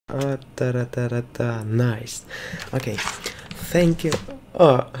Nice. Okay, thank you.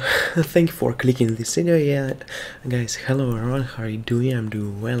 Thank you for clicking this video. Yeah, guys, hello everyone, how are you doing? I'm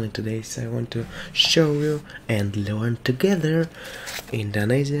doing well, and today I want to show you and learn together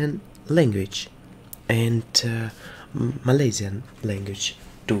Indonesian language and Malaysian language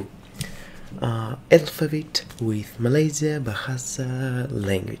too. Alphabet with Malaysia Bahasa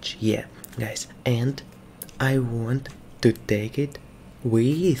language. Yeah, guys, and I want to take it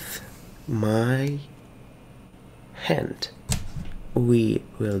with my hand. We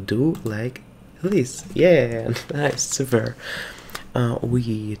will do like this. Yeah, nice, super.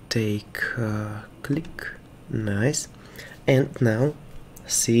 We take click, nice, and now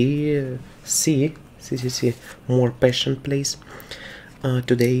see, more passion, please.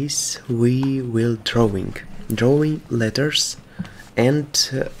 Today's we will drawing letters, and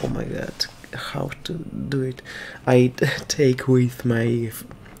oh my god, how to do it. I take with my,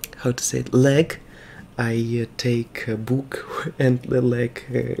 how to say it, leg. I take a book and the leg,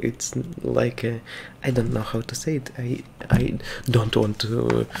 it's like I don't know how to say it. I don't want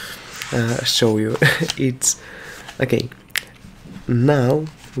to show you. It's okay. Now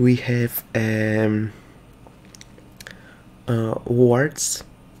we have words,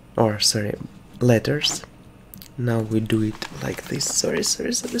 or sorry, letters. Now we do it like this. Sorry.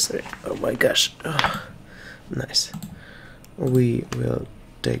 Oh my gosh. Oh, nice. We will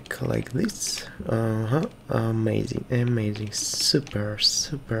take like this. Amazing, super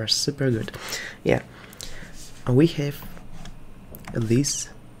good. Yeah, we have this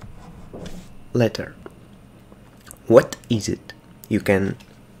letter. What is it? You can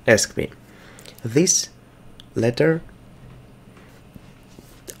ask me. This letter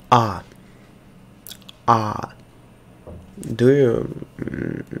A. Do you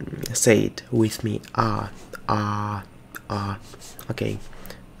say it with me? A. Okay.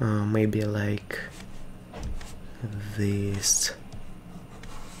 Maybe like this.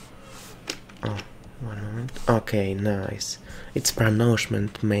 Oh, one moment. Okay, nice. It's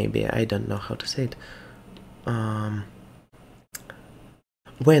pronouncement, maybe. I don't know how to say it.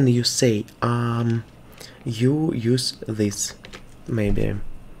 When you say you use this. Maybe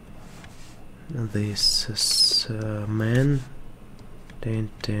this is man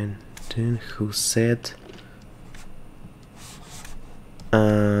who said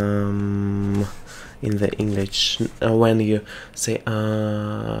in the English, when you say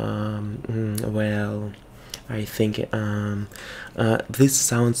well, I think this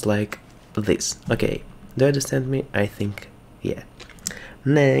sounds like this. Okay, do you understand me? I think, yeah.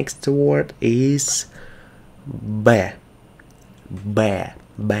 Next word is ba.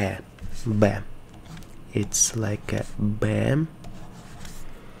 It's like a bam.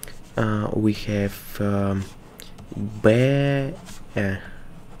 We have bear,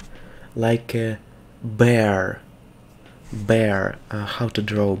 like a bear. How to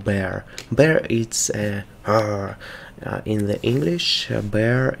draw bear? Bear, it's in the English.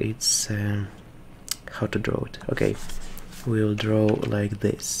 Bear, it's how to draw it. Okay, we'll draw like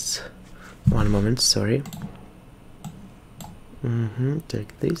this. One moment, sorry.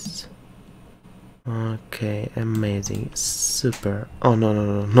 Take this. Okay, amazing, super. Oh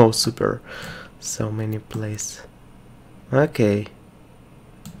no, super. So many places. Okay,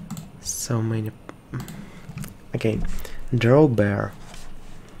 so many. Okay, draw bear.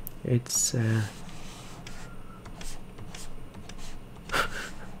 It's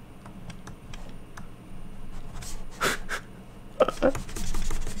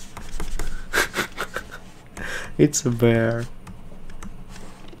it's a bear.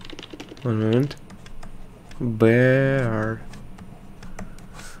 One moment. Bear,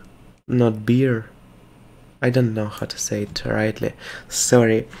 not beer. I don't know how to say it rightly.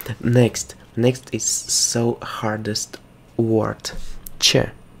 Sorry. Next is so hardest word. Ch.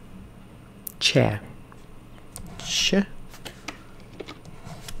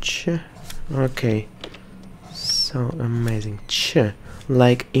 Okay. So amazing. Ch,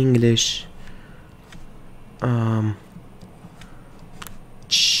 like English.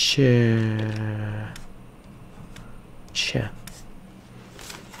 Ch.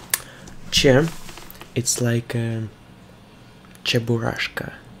 It's like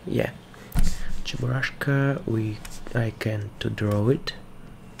cheburashka. Yeah, cheburashka. I can to draw it.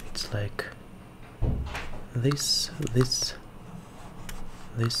 It's like this.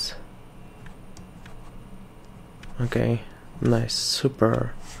 Okay, nice,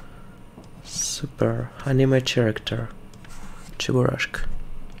 super anime character, cheburashka.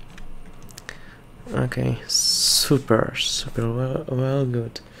 Okay, super well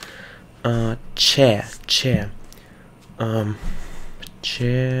good. Chair.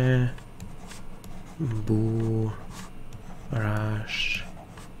 Che bu rash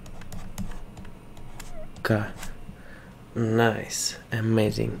ka. Nice,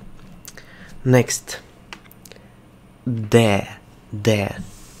 amazing. Next, de,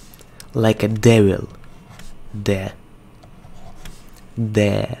 like a devil. De.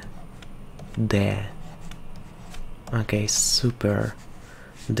 Okay, super.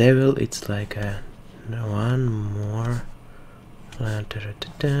 Devil, it's like a one more.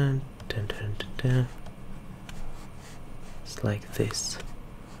 It's like this,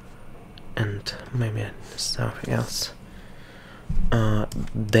 and maybe something else.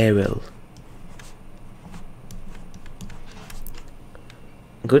 Devil.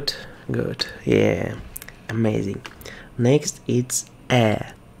 Good, yeah, amazing. Next, it's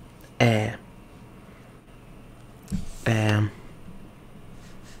a.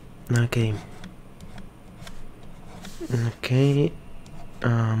 Okay.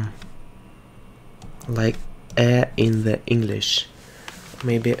 Like in the English,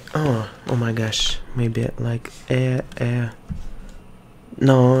 maybe. Oh my gosh, maybe like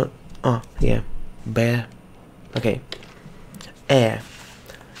no. Oh yeah, bear. Okay,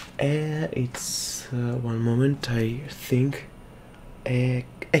 it's one moment, I think.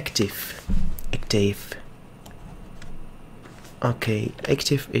 Active. Okay,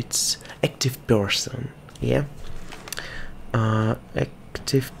 active, it's active person. Yeah,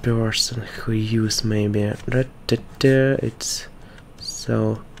 active person who use maybe it's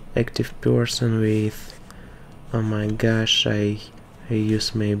so active person with, oh my gosh, I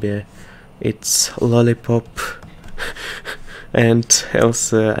use maybe it's lollipop. And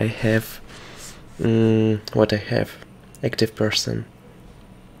also I have what I have, active person,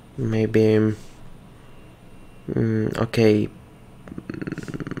 maybe okay,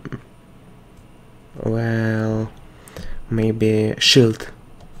 well, maybe shield,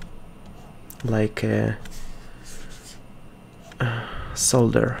 like a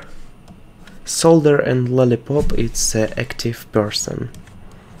soldier and lollipop, it's active person.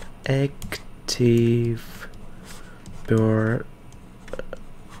 Active person,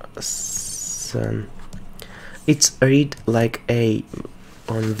 it's read like a.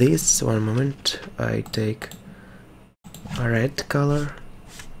 On this one moment, I take a red color,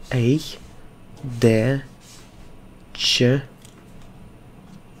 a, d, ch.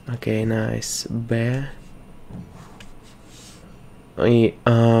 Okay, nice. B.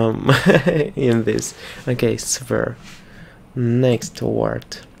 In this. Okay, super. Next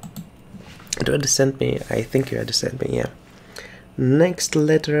word. Do you understand me? I think you understand me, yeah. Next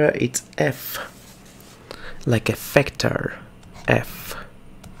letter, it's F. Like a factor. F.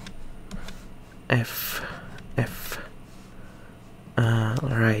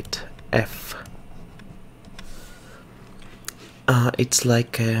 Right, F. It's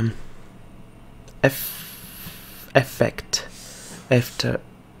like effect. Factor.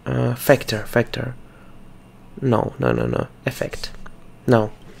 No. Effect.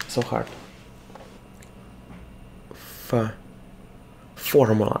 No, so hard.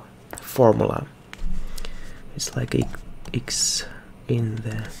 Formula. It's like X in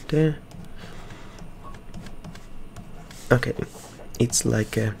the. Okay, it's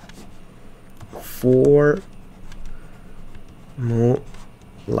like a formula.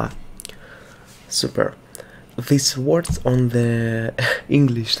 Super. These words on the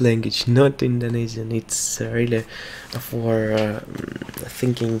English language, not Indonesian. It's really for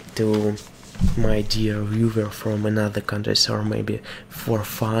thinking to my dear viewer from another countries, or maybe for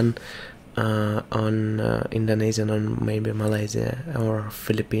fun on Indonesian, or maybe Malaysia or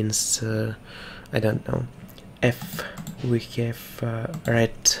Philippines. I don't know. F. We have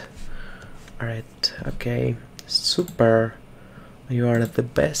red. Okay, super. You are the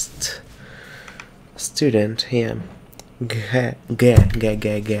best student here. G.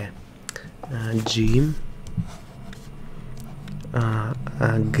 Gym.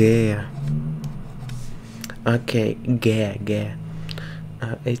 G. Okay, G.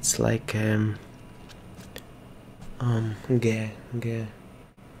 It's like G.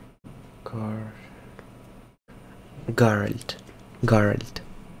 Garld.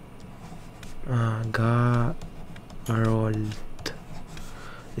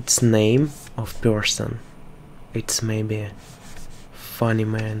 It's name of person. It's maybe funny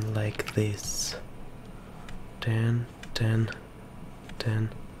man like this. 10.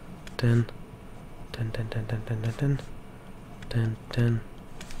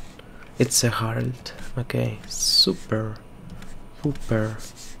 It's a Harold. Okay, super.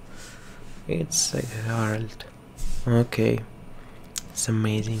 It's a Harold. Okay, it's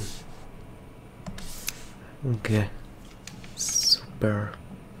amazing. Okay, super. super.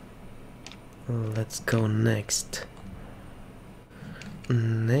 Let's go next.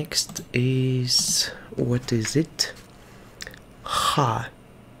 Next is, what is it? Ha.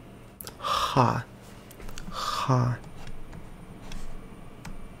 Ha. Ha.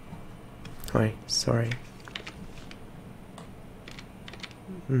 Sorry.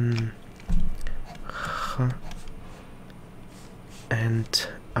 Ha. And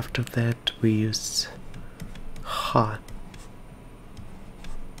after that we use ha.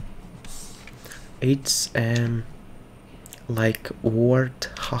 It's like word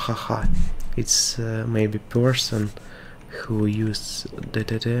ha ha ha. It's maybe person who use da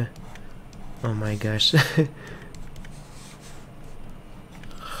da da. Oh my gosh.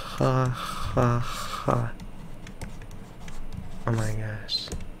 Ha ha ha. Oh my gosh.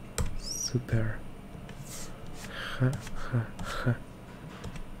 Super. Ha ha ha.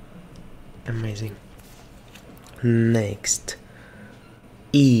 Amazing. Next.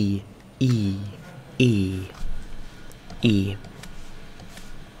 E.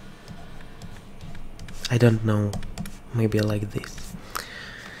 I don't know, maybe like this.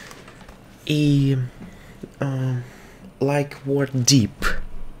 Like word deep.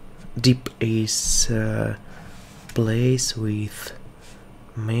 Deep is a place with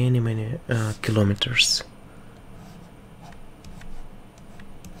many kilometers.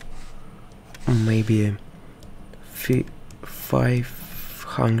 Maybe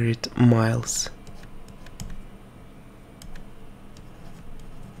 500 miles.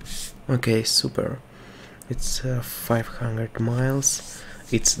 Okay, super. It's 500 miles.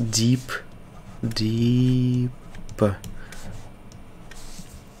 It's deep.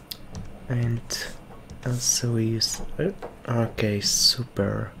 And also we use okay,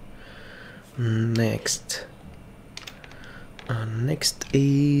 super. Next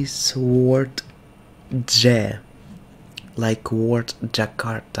is word J, like word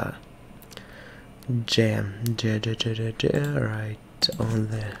Jakarta. J, right on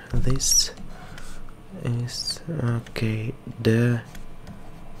there. This is okay. The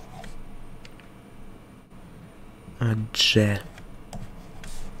J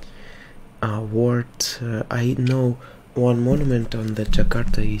word. I know one monument on the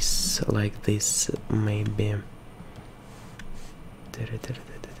Jakarta is like this, maybe.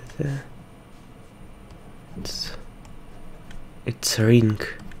 It's ring.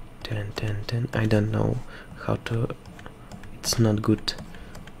 10. I don't know how to. It's not good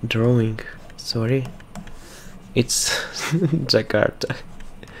drawing. Sorry. It's Jakarta.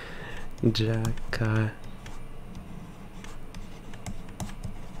 Jakarta.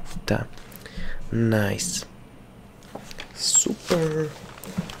 Nice. Super.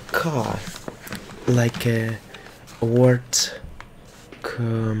 Car. Like a word.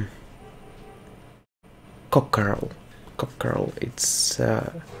 Cockerel. It's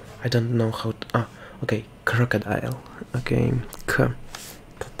I don't know how to. Okay, crocodile. Okay, car.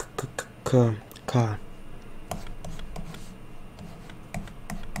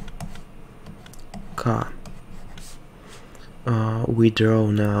 We draw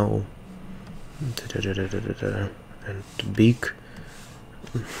now. And big.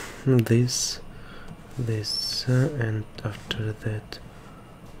 This, and after that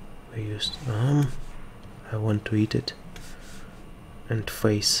we use I want to eat it, and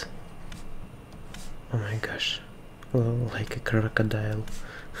face. Oh my gosh, like a crocodile.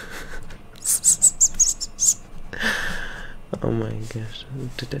 Oh my gosh,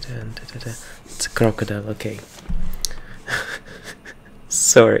 it's a crocodile. Okay.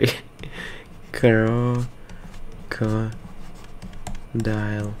 Sorry. Crocodile.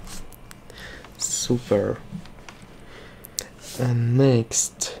 Super. And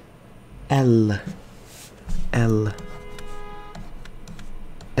next, L.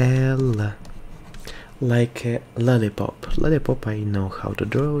 Like a lollipop. Lollipop, I know how to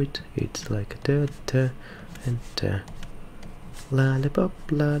draw it. It's like a and lollipop,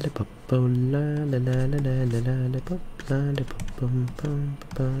 oh la la la lollipop, lollipop. Dun.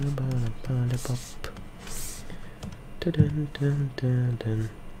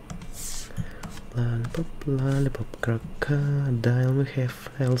 Lollipop, crocodile. We have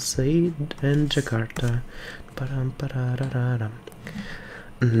Elsa and Jakarta.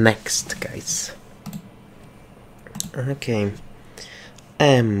 Next, guys. Okay.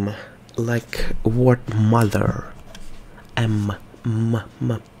 M, like word mother. M.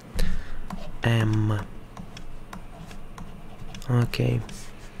 Okay.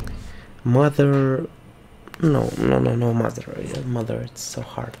 Mother. No, mother. Mother, it's so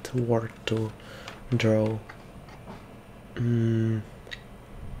hard word to draw.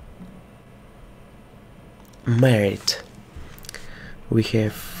 Married. we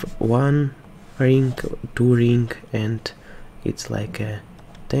have 1 ring, 2 ring, and it's like a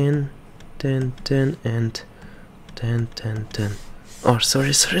 10, 10, 10, and 10, 10, 10. Oh,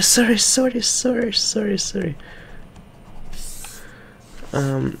 sorry.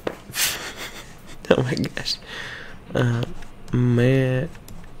 Oh my gosh. Merit.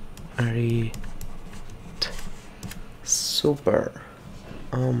 Super.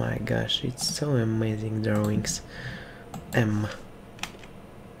 Oh my gosh, it's so amazing drawings. M.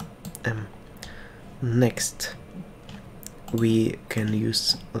 Next, we can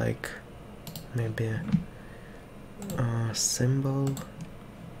use like maybe a symbol,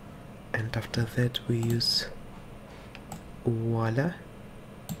 and after that we use voila.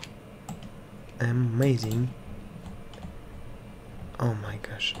 Amazing. Oh my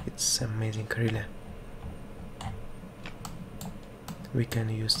gosh, it's amazing, really. We can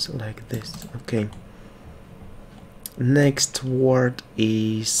use like this. Okay. Next word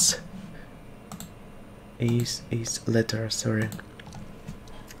is letter, sorry.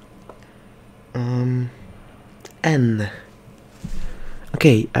 N.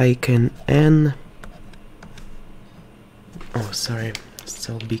 Okay, I can N. Oh, sorry,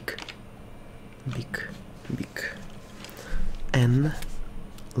 so big. N,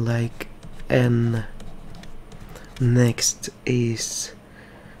 like N. Next is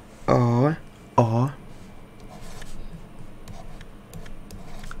O.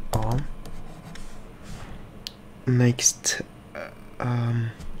 Next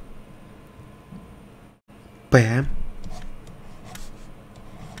P.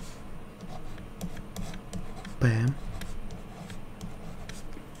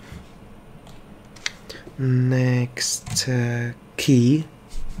 Next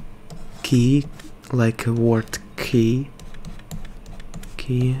key, like a word key,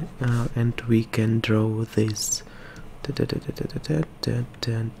 and we can draw this.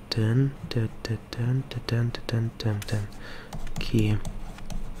 Key.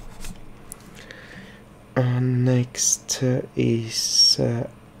 Next is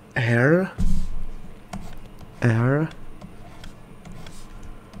R,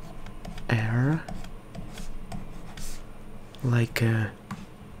 like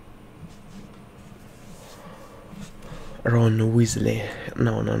Ron Weasley.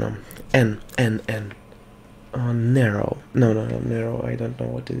 No. N. Narrow. No, narrow. I don't know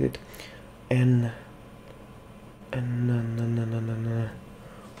what is it. N.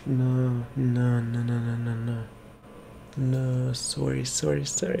 No. Sorry.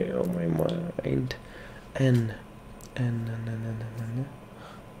 Oh my mind. N.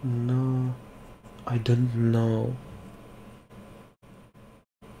 No. I don't know.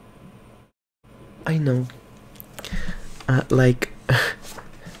 I know. Like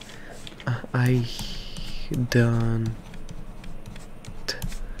I don't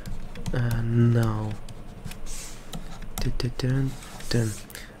know.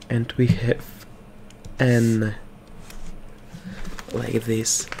 And we have N, like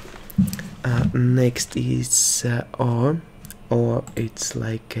this. Next is O. It's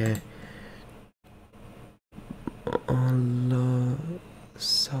like a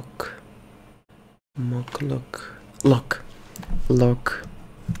sock, lock,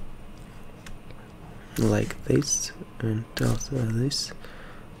 like this, and also this.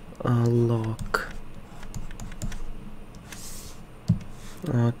 Lock.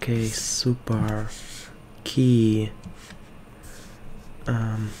 Okay, super. Key.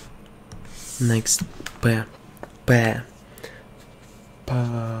 Next P.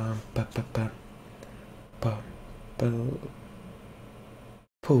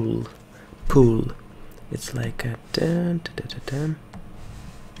 Pool. It's like a dun.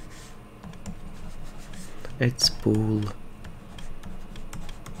 It's pool.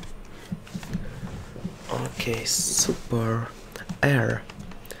 Okay, super. R.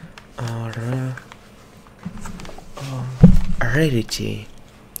 Rarity.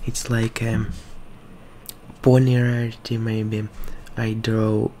 It's like pony rarity, maybe. I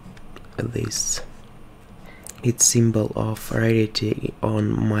draw this. It's symbol of rarity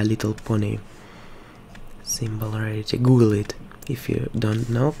on My Little Pony. Symbol rarity. Google it if you don't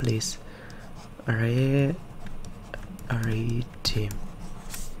know, please. Rarity.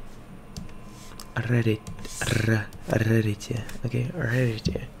 Okay,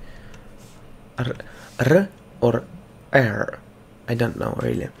 rarity. R or R? I don't know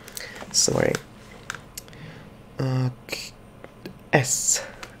really. Sorry. Okay. S.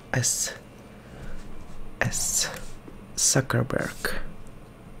 Zuckerberg.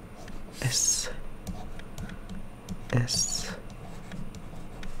 S.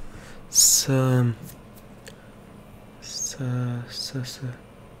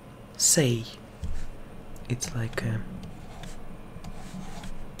 say. It's like a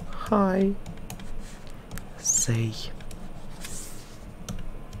hi. Say.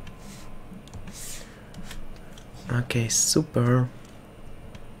 Okay, super.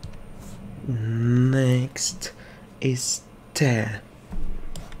 Next is te.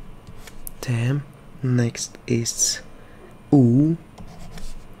 Te. Next is u.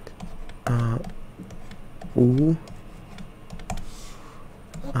 U.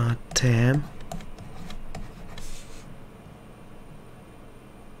 Te.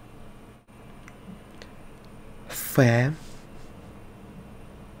 Fe.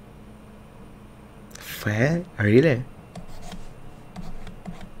 Fe? Really?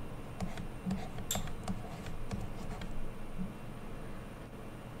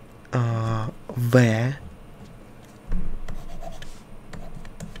 Ve.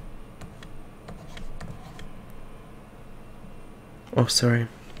 Oh, sorry.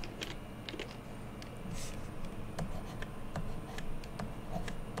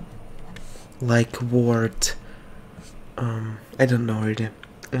 Like word. I don't know really.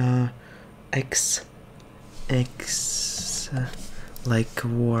 X. Like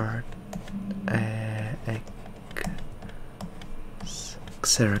word.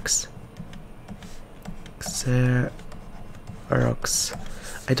 Xerox. Xerox.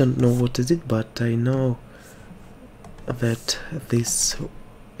 I don't know what is it, but I know that this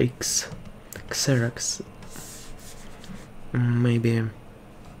Xerox maybe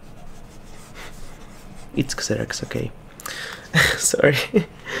it's Xerox, okay. Sorry.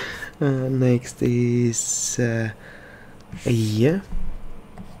 Next is yeah.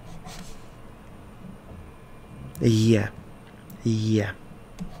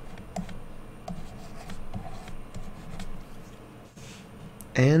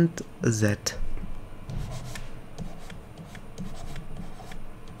 And Z.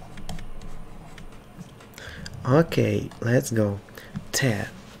 Okay, let's go.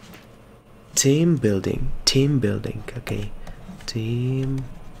 Team building. Okay. Team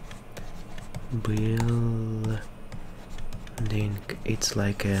building. It's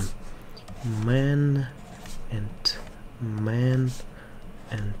like a man and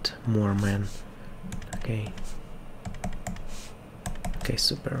more man. Okay. Okay,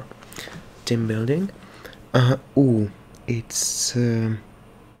 super. Team building. Ooh, it's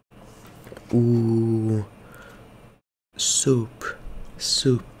ooh, soup.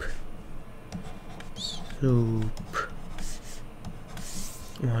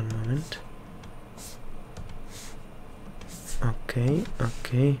 One moment.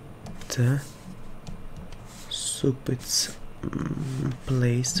 Okay. The soup, it's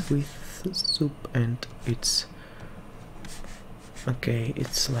placed with soup, and it's okay.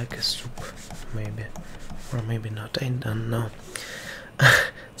 It's like a soup, maybe, or maybe not. I don't know.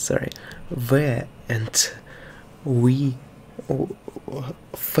 Sorry. Where and we.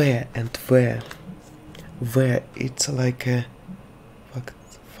 Fair and where. Where it's like a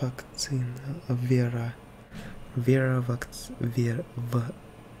vaccine. Vera vac ver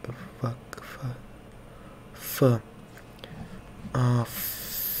vac f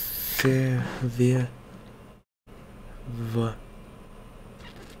fair ver v.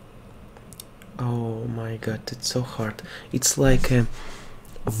 Oh my god, it's so hard. It's like a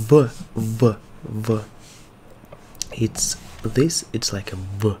v. It's this. It's like a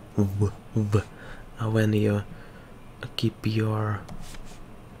v. When you keep your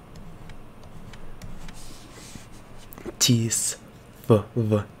teeth v.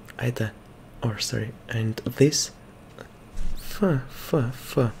 Either, or sorry, and this f.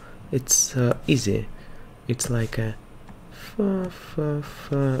 It's easy. It's like a f.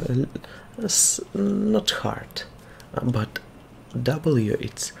 Not hard, but w.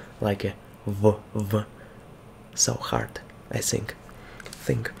 It's like a v. So hard, I think.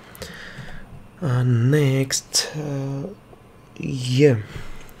 Next, yeah,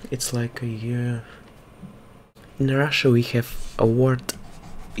 it's like a yeah. In Russia we have a word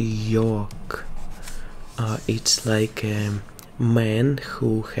yog. It's like a man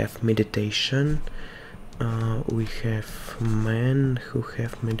who have meditation. We have men who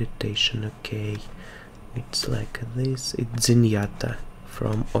have meditation. Okay, it's like this. It's Zenyatta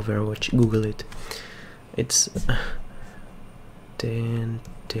from Overwatch. Google it. It's 10.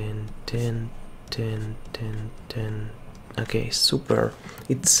 Okay, super.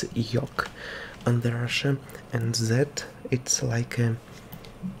 It's yog on the Russia, and Z. It's like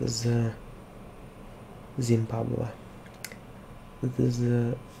the Zimbabwe.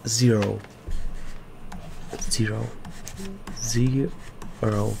 The zero.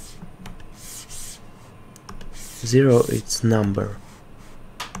 0 it's number,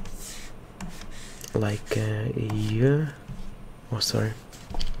 like yeah, oh sorry,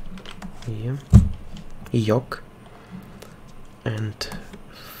 yeah, yok, and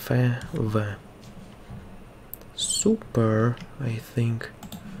v. Super, I think.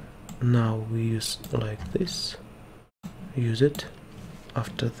 Now we use like this, use it.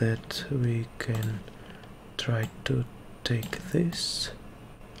 After that we can try to take this.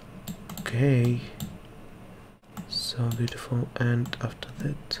 Okay, so beautiful. And after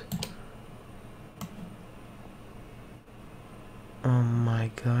that, oh my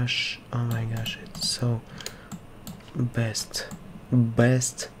gosh, it's so best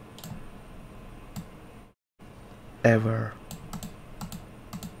ever,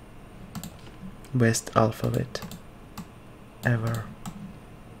 best alphabet ever.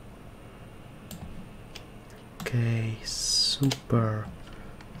 Okay, super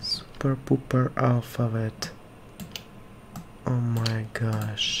pooper alphabet. Oh my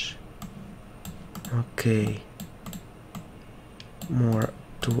gosh. Okay, more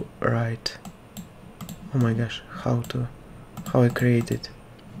to write. Oh my gosh, how I create it.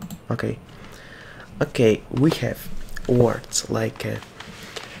 Okay, we have words like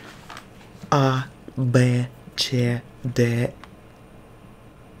A, B, C, D,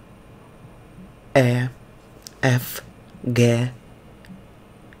 E, F, G, H,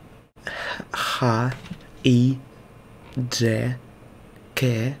 I, J,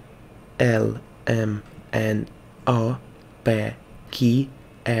 K, L, M, N, O, P, Q,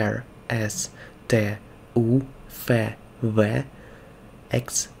 R, S, T, U, V, W,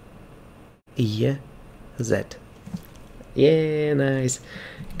 X, Y, Z. Yeah, nice.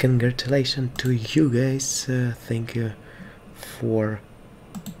 Congratulations to you guys. Thank you for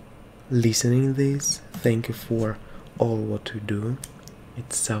listening this. Thank you for all what you do.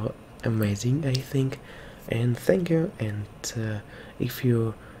 It's so amazing, I think. And thank you. And if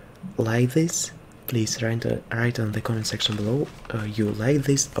you like this, please write on the comment section below you like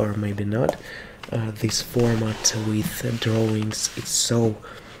this or maybe not. This format with drawings, it's so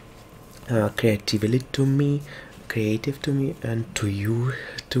creative to me, and to you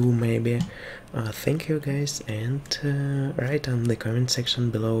too maybe. Thank you guys, and write on the comment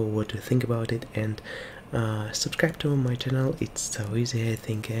section below what you think about it, and subscribe to my channel. It's so easy, I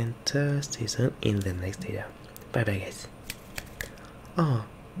think, and see you soon in the next video. Bye bye guys. Oh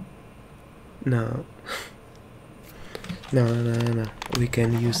no. No, we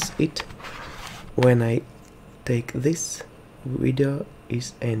can use it when I take this video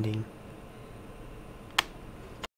is ending.